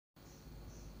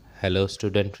Hello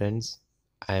student friends,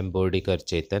 I am Bordikar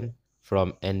Chetan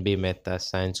from NB Mehta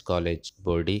Science College,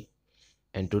 Bordi,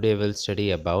 and today we'll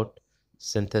study about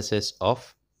synthesis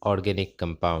of organic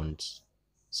compounds.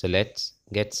 So let's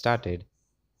get started.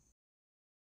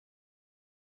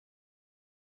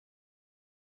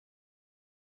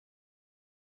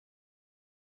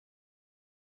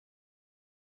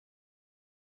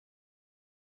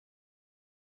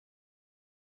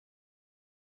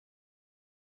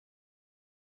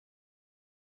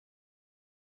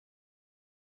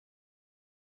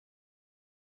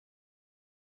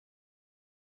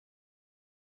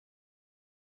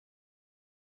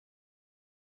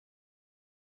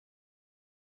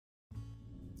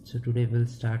 So today we'll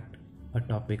start a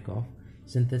topic of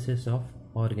synthesis of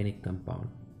organic compound.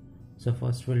 So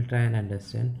first we'll try and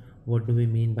understand what do we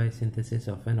mean by synthesis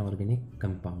of an organic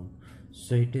compound.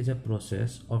 So it is a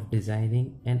process of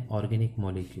designing an organic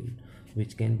molecule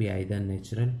which can be either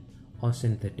natural or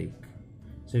synthetic.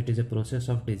 So it is a process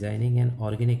of designing an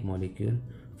organic molecule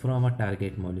from a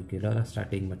target molecule or a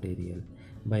starting material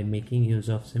by making use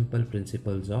of simple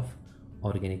principles of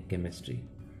organic chemistry.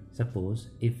 Suppose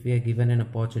if we are given an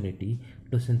opportunity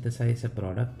to synthesize a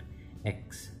product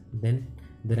X, then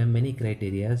there are many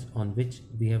criteria on which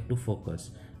we have to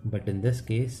focus, but in this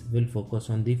case we'll focus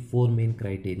on the four main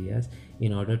criteria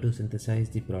in order to synthesize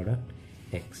the product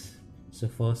X. So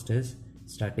first is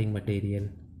starting material.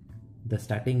 The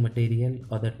starting material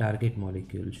or the target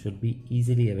molecule should be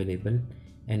easily available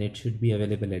and it should be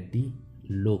available at the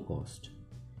low cost.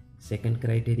 Second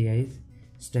criteria is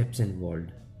steps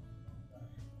involved.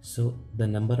 So the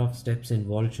number of steps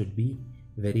involved should be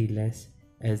very less.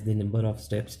 As the number of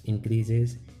steps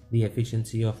increases, the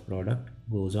efficiency of product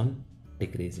goes on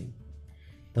decreasing.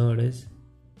 Third is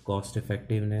cost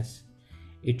effectiveness.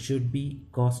 It should be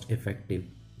cost effective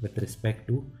with respect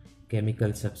to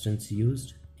chemical substance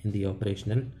used in the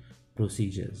operational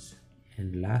procedures.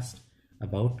 And last,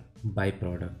 about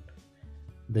byproduct.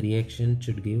 The reaction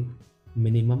should give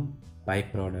minimum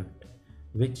byproduct,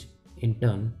 which in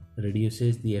turn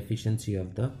reduces the efficiency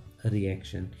of the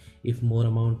reaction. If more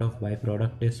amount of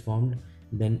byproduct is formed,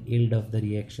 then yield of the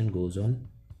reaction goes on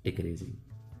decreasing.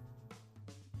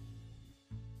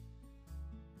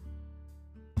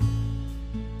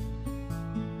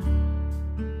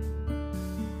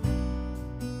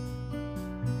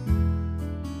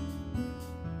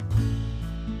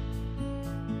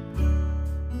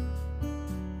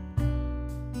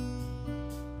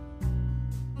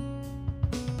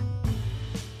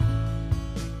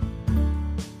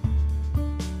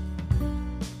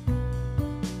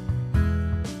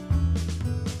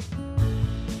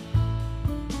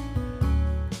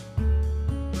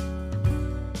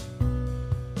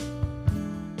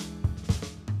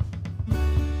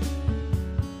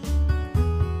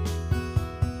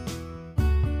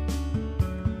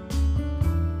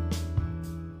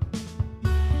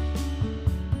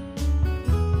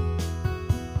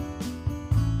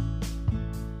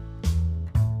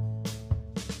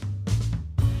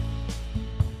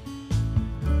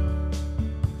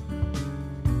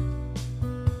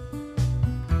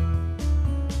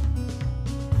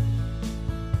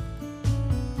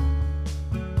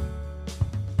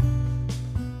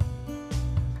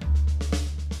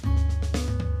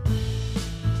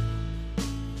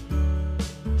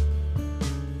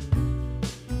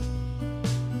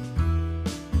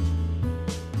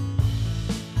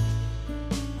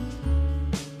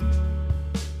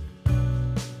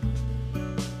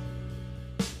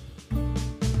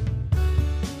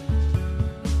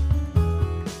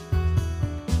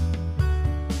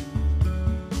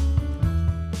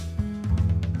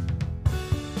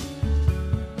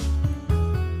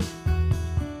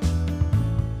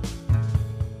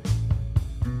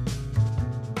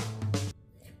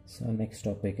 So next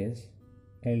topic is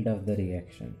yield of the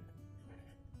reaction.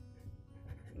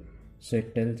 So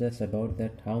it tells us about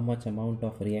that how much amount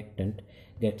of reactant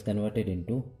gets converted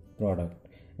into product,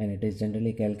 and it is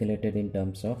generally calculated in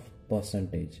terms of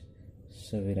percentage.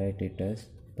 So we write it as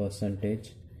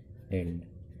percentage yield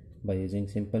by using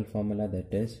simple formula,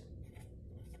 that is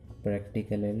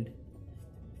practical yield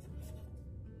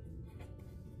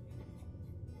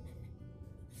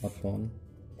upon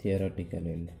theoretical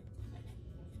yield.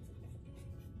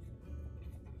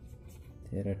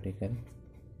 Theoretical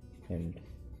yield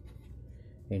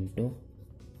into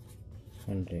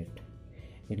 100.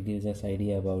 It gives us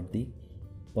idea about the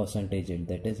percentage yield,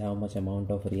 that is how much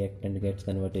amount of reactant gets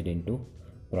converted into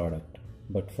product.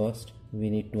 But first we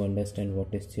need to understand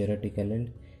what is theoretical yield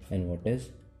and what is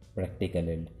practical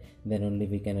yield. Then only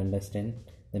we can understand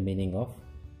the meaning of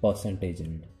percentage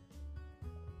yield.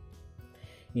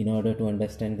 In order to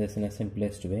understand this in a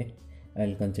simplest way,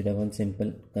 I'll consider one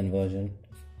simple conversion.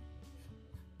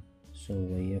 So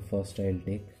here first I'll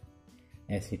take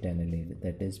acetanilide,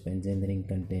 that is benzene ring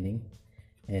containing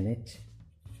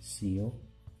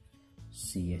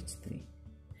NHCOCH3.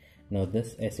 Now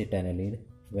this acetanilide,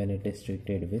 when it is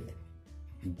treated with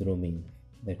bromine,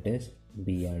 that is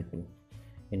Br2,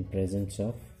 in presence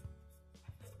of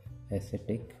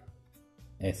acetic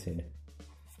acid,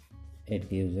 it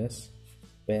gives us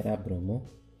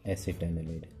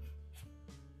para-bromoacetanilide.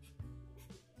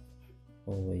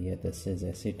 Over here this is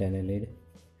acetanilide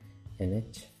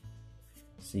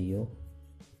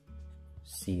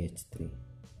NHCOCH3.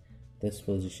 This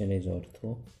position is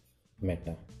ortho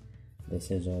meta,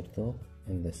 this is ortho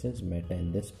and this is meta.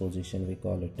 In this position we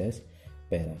call it as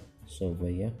para. So over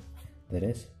here there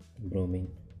is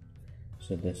bromine,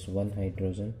 so this one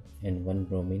hydrogen and one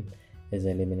bromine is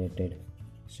eliminated,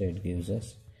 so it gives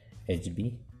us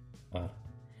HBr.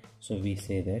 So we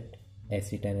say that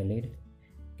acetanilide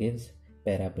gives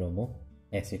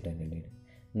para-bromoacetanilide.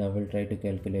 Now we'll try to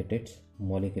calculate its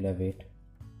molecular weight.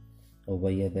 Over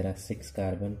here there are 6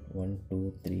 carbon, 1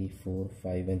 2 3 4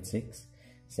 5 and 6,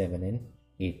 7 and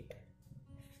 8.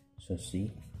 So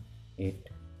see 8.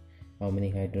 How many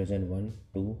hydrogen? 1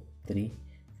 2 3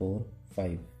 4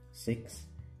 5 6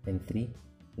 and 3,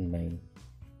 9.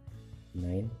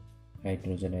 9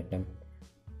 hydrogen atom,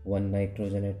 1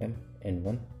 nitrogen atom and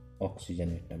 1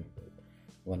 oxygen atom.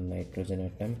 1 nitrogen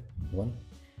atom, 1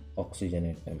 oxygen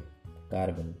atom.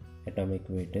 Carbon atomic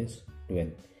weight is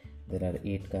 12. There are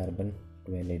 8 carbon,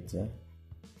 12 it's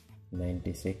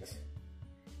 96.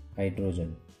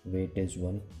 Hydrogen weight is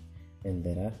 1 and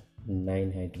there are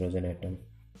 9 hydrogen atom,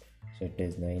 so it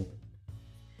is 9.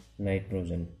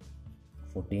 Nitrogen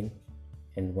 14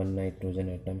 and 1 nitrogen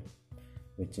atom,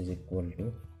 which is equal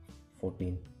to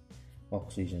 14.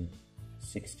 Oxygen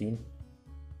 16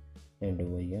 and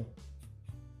over here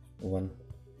 1,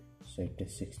 so it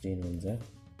is 16 ones are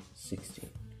 16.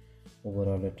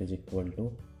 Overall it is equal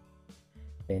to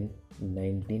 10,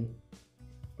 19,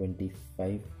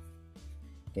 25,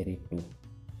 carry 2,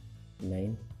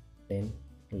 9, 10,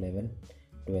 11,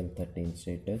 12, 13,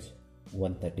 so it is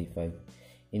 135.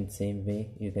 In same way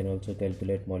you can also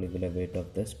calculate molecular weight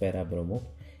of this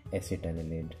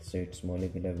para-bromoacetanilide. So its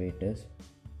molecular weight is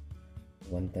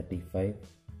 135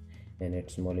 and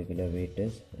its molecular weight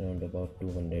is around about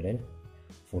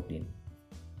 214.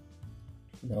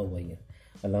 Now over here,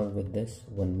 along with this,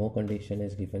 one more condition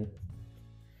is given,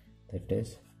 that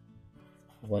is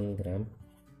 1 gram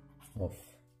of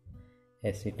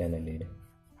acetanilide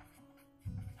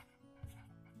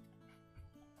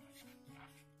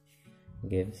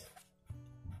gives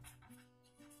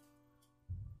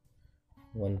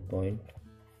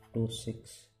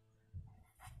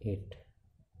 1.268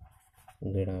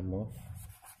 gram of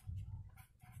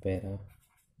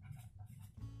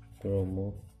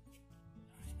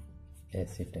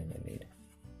para-bromoacetanilide.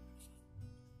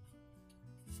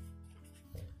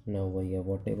 Now over here,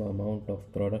 whatever amount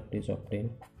of product is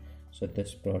obtained, so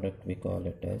this product we call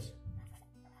it as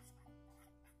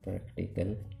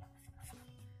practical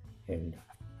yield.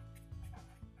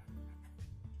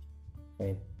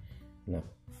 Fine. Now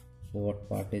what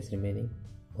part is remaining?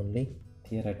 Only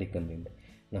theoretical yield.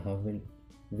 Now how will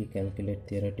we calculate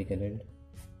theoretical yield?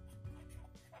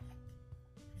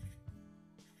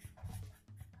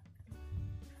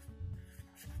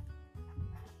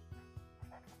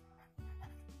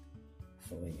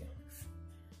 Over here,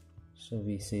 so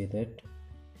we say that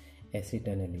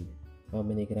acetanilide, how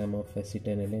many gram of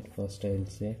acetanilide? First I will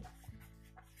say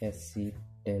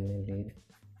acetanilide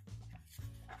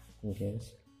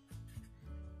gives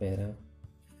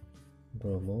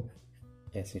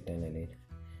para-bromoacetanilide.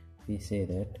 We say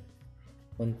that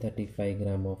 135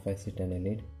 gram of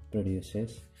acetanilide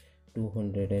produces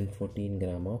 214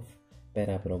 gram of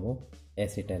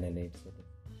para-bromoacetanilide. So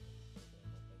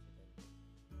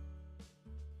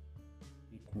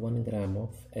 1 gram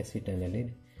of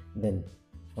acetanilide, then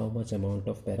how much amount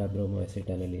of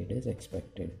para-bromoacetanilide is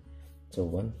expected? So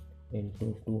 1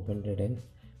 into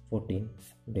 214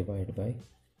 divided by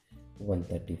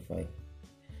 135.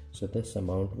 So this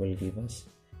amount will give us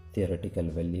theoretical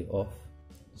value of,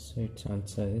 so its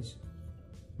answer is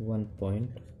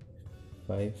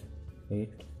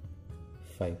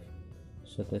 1.585.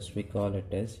 So this we call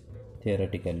it as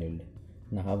theoretical yield.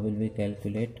 Now how will we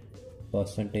calculate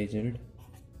percentage yield?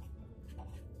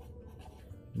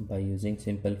 By using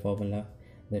simple formula,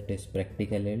 that is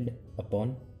practical yield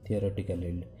upon theoretical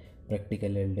yield.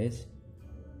 Practical yield is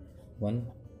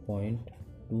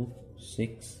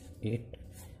 1.268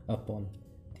 upon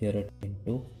theoretical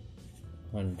into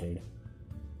 100.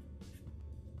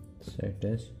 So it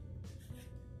is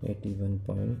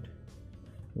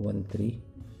 81.13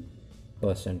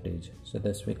 percentage. So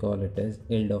thus we call it as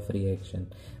yield of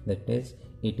reaction, that is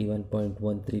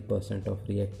 81.13% of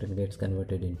reactant gets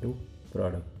converted into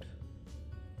product.